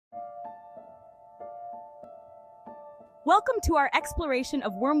Welcome to our exploration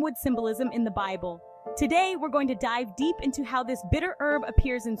of wormwood symbolism in the Bible. Today, we're going to dive deep into how this bitter herb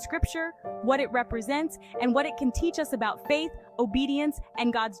appears in Scripture, what it represents, and what it can teach us about faith, obedience,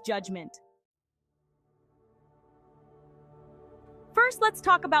 and God's judgment. First, let's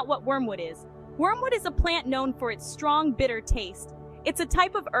talk about what wormwood is. Wormwood is a plant known for its strong, bitter taste. It's a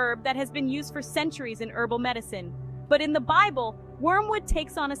type of herb that has been used for centuries in herbal medicine. But in the Bible, wormwood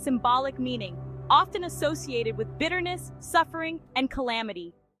takes on a symbolic meaning, often associated with bitterness, suffering, and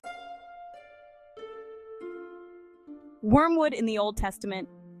calamity. Wormwood in the Old Testament.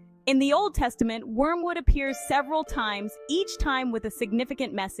 In the Old Testament, wormwood appears several times, each time with a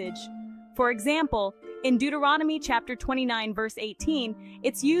significant message. For example, in Deuteronomy chapter 29, verse 18,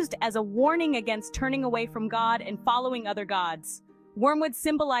 it's used as a warning against turning away from God and following other gods. Wormwood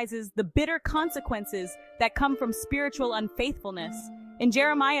symbolizes the bitter consequences that come from spiritual unfaithfulness. In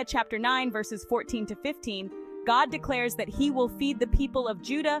Jeremiah chapter 9, verses 14 to 15, God declares that he will feed the people of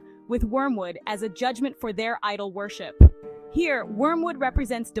Judah with wormwood as a judgment for their idol worship. Here, wormwood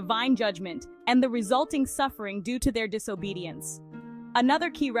represents divine judgment and the resulting suffering due to their disobedience. Another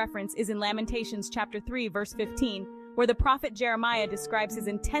key reference is in Lamentations chapter 3, verse 15, where the prophet Jeremiah describes his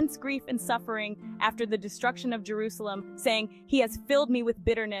intense grief and suffering after the destruction of Jerusalem, saying, "He has filled me with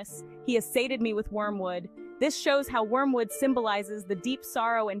bitterness, he has sated me with wormwood." This shows how wormwood symbolizes the deep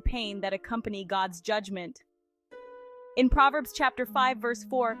sorrow and pain that accompany God's judgment. In Proverbs chapter 5, verse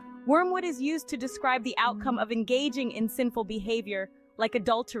 4, wormwood is used to describe the outcome of engaging in sinful behavior, like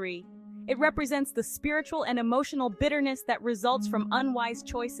adultery. It represents the spiritual and emotional bitterness that results from unwise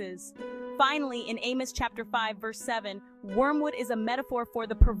choices. Finally, in Amos chapter 5, verse 7, wormwood is a metaphor for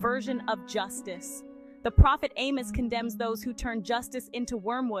the perversion of justice. The prophet Amos condemns those who turn justice into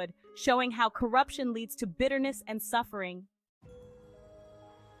wormwood, showing how corruption leads to bitterness and suffering.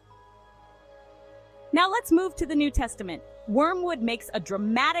 Now let's move to the New Testament. Wormwood makes a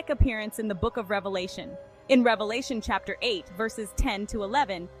dramatic appearance in the book of Revelation. In Revelation chapter 8, verses 10 to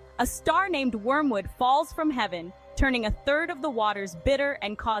 11, a star named Wormwood falls from heaven, turning a third of the waters bitter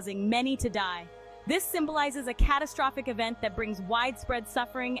and causing many to die. This symbolizes a catastrophic event that brings widespread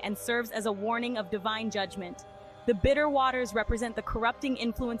suffering and serves as a warning of divine judgment. The bitter waters represent the corrupting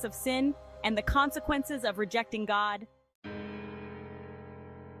influence of sin and the consequences of rejecting God.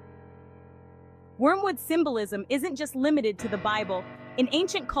 Wormwood symbolism isn't just limited to the Bible. In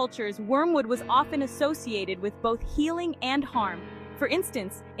ancient cultures, wormwood was often associated with both healing and harm. For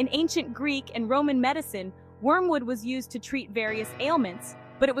instance, in ancient Greek and Roman medicine, wormwood was used to treat various ailments,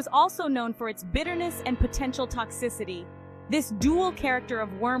 but it was also known for its bitterness and potential toxicity. This dual character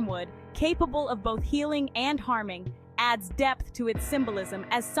of wormwood, capable of both healing and harming, adds depth to its symbolism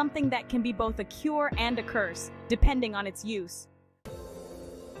as something that can be both a cure and a curse, depending on its use.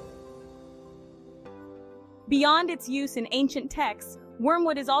 Beyond its use in ancient texts,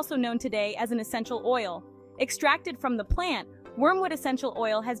 wormwood is also known today as an essential oil. Extracted from the plant, wormwood essential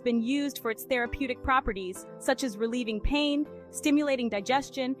oil has been used for its therapeutic properties, such as relieving pain, stimulating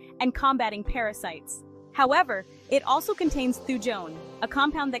digestion, and combating parasites. However, it also contains thujone, a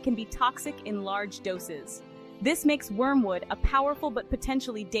compound that can be toxic in large doses. This makes wormwood a powerful but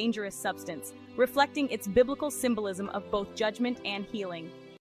potentially dangerous substance, reflecting its biblical symbolism of both judgment and healing.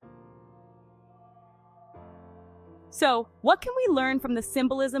 So, what can we learn from the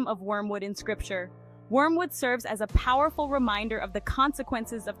symbolism of wormwood in Scripture? Wormwood serves as a powerful reminder of the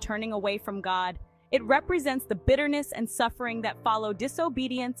consequences of turning away from God. It represents the bitterness and suffering that follow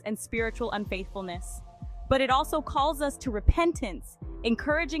disobedience and spiritual unfaithfulness. But it also calls us to repentance,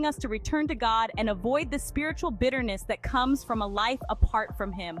 encouraging us to return to God and avoid the spiritual bitterness that comes from a life apart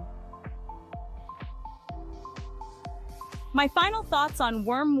from Him. My final thoughts on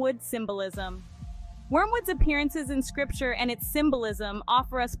wormwood symbolism. Wormwood's appearances in Scripture and its symbolism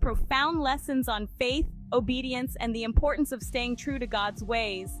offer us profound lessons on faith, obedience, and the importance of staying true to God's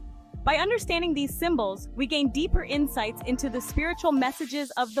ways. By understanding these symbols, we gain deeper insights into the spiritual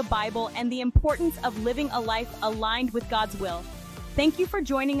messages of the Bible and the importance of living a life aligned with God's will. Thank you for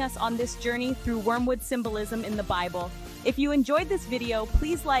joining us on this journey through wormwood symbolism in the Bible. If you enjoyed this video,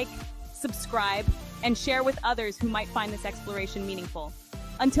 please like, subscribe, and share with others who might find this exploration meaningful.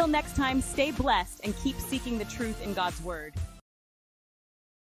 Until next time, stay blessed and keep seeking the truth in God's Word.